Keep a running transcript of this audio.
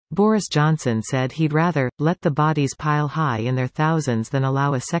Boris Johnson said he'd rather let the bodies pile high in their thousands than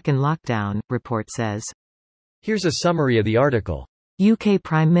allow a second lockdown, report says. Here's a summary of the article. UK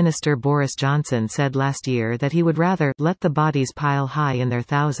Prime Minister Boris Johnson said last year that he would rather let the bodies pile high in their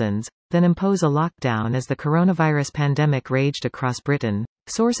thousands than impose a lockdown as the coronavirus pandemic raged across Britain,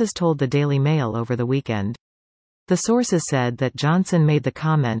 sources told the Daily Mail over the weekend. The sources said that Johnson made the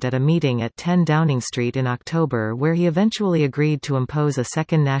comment at a meeting at 10 Downing Street in October where he eventually agreed to impose a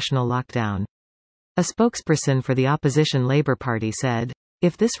second national lockdown. A spokesperson for the opposition Labour Party said,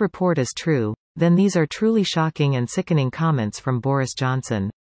 "If this report is true, then these are truly shocking and sickening comments from Boris Johnson.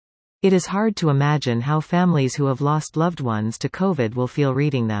 It is hard to imagine how families who have lost loved ones to COVID will feel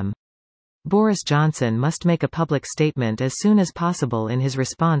reading them. Boris Johnson must make a public statement as soon as possible in his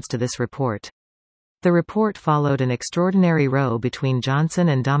response to this report." The report followed an extraordinary row between Johnson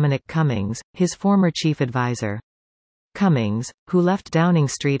and Dominic Cummings, his former chief advisor. Cummings, who left Downing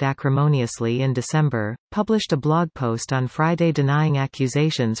Street acrimoniously in December, published a blog post on Friday denying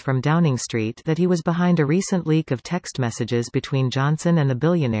accusations from Downing Street that he was behind a recent leak of text messages between Johnson and the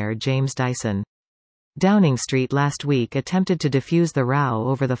billionaire James Dyson. Downing Street last week attempted to defuse the row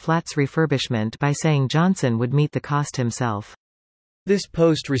over the flat's refurbishment by saying Johnson would meet the cost himself. This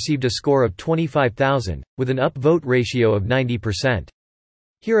post received a score of 25,000, with an upvote ratio of 90%.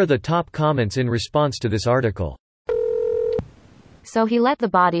 Here are the top comments in response to this article. So he let the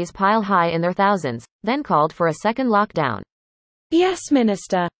bodies pile high in their thousands, then called for a second lockdown. Yes,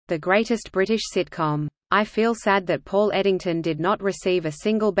 Minister. The greatest British sitcom. I feel sad that Paul Eddington did not receive a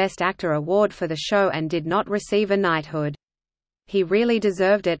single Best Actor award for the show and did not receive a knighthood. He really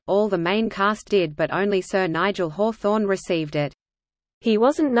deserved it, all the main cast did, but only Sir Nigel Hawthorne received it. He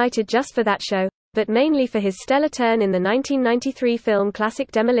wasn't knighted just for that show, but mainly for his stellar turn in the 1993 film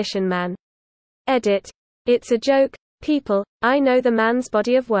classic Demolition Man. Edit. It's a joke, people, I know the man's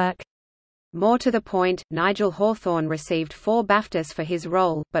body of work. More to the point, Nigel Hawthorne received 4 BAFTAs for his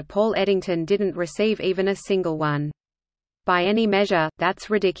role, but Paul Eddington didn't receive even a single one. By any measure,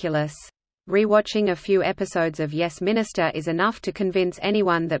 that's ridiculous. Rewatching a few episodes of Yes Minister is enough to convince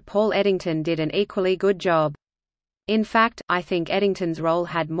anyone that Paul Eddington did an equally good job. In fact, I think Eddington's role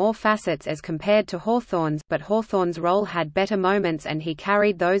had more facets as compared to Hawthorne's, but Hawthorne's role had better moments and he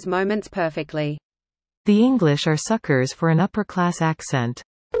carried those moments perfectly. The English are suckers for an upper-class accent.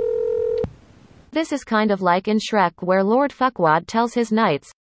 This is kind of like in Shrek where Lord Fuckwad tells his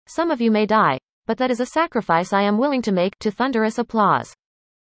knights, "Some of you may die, but that is a sacrifice I am willing to make," to thunderous applause.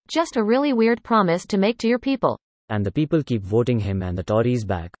 Just a really weird promise to make to your people. And the people keep voting him and the Tories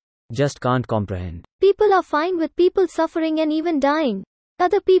back. Just can't comprehend. People are fine with people suffering and even dying.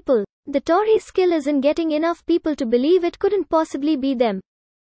 Other people, the Tories' skill is in getting enough people to believe it couldn't possibly be them.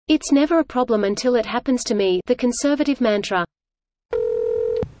 It's never a problem until it happens to me, the Conservative mantra.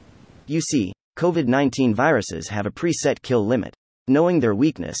 You see, COVID-19 viruses have a preset kill limit. Knowing their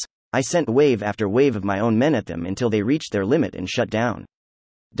weakness, I sent wave after wave of my own men at them until they reached their limit and shut down.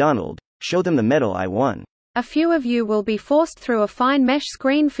 Donald, show them the medal I won. A few of you will be forced through a fine mesh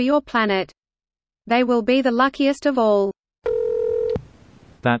screen for your planet. They will be the luckiest of all.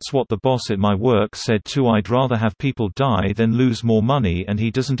 That's what the boss at my work said too. I'd rather have people die than lose more money, and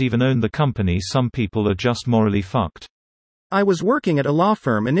he doesn't even own the company. Some people are just morally fucked. I was working at a law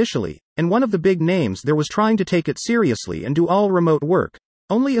firm initially, and one of the big names there was trying to take it seriously and do all remote work.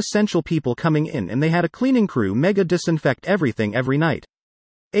 Only essential people coming in, and they had a cleaning crew mega disinfect everything every night.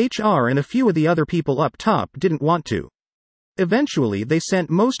 HR and a few of the other people up top didn't want to. Eventually they sent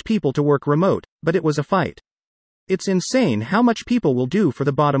most people to work remote, but it was a fight. It's insane how much people will do for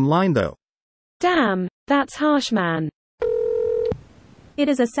the bottom line though. Damn, that's harsh, man. It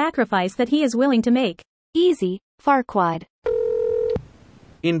is a sacrifice that he is willing to make. Easy, Farquaad.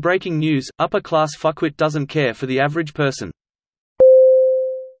 In breaking news, upper-class fuckwit doesn't care for the average person.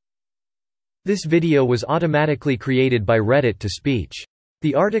 This video was automatically created by Reddit to speech.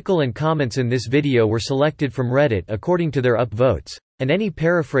 The article and comments in this video were selected from Reddit according to their upvotes, and any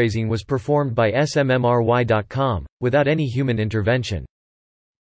paraphrasing was performed by smmry.com, without any human intervention.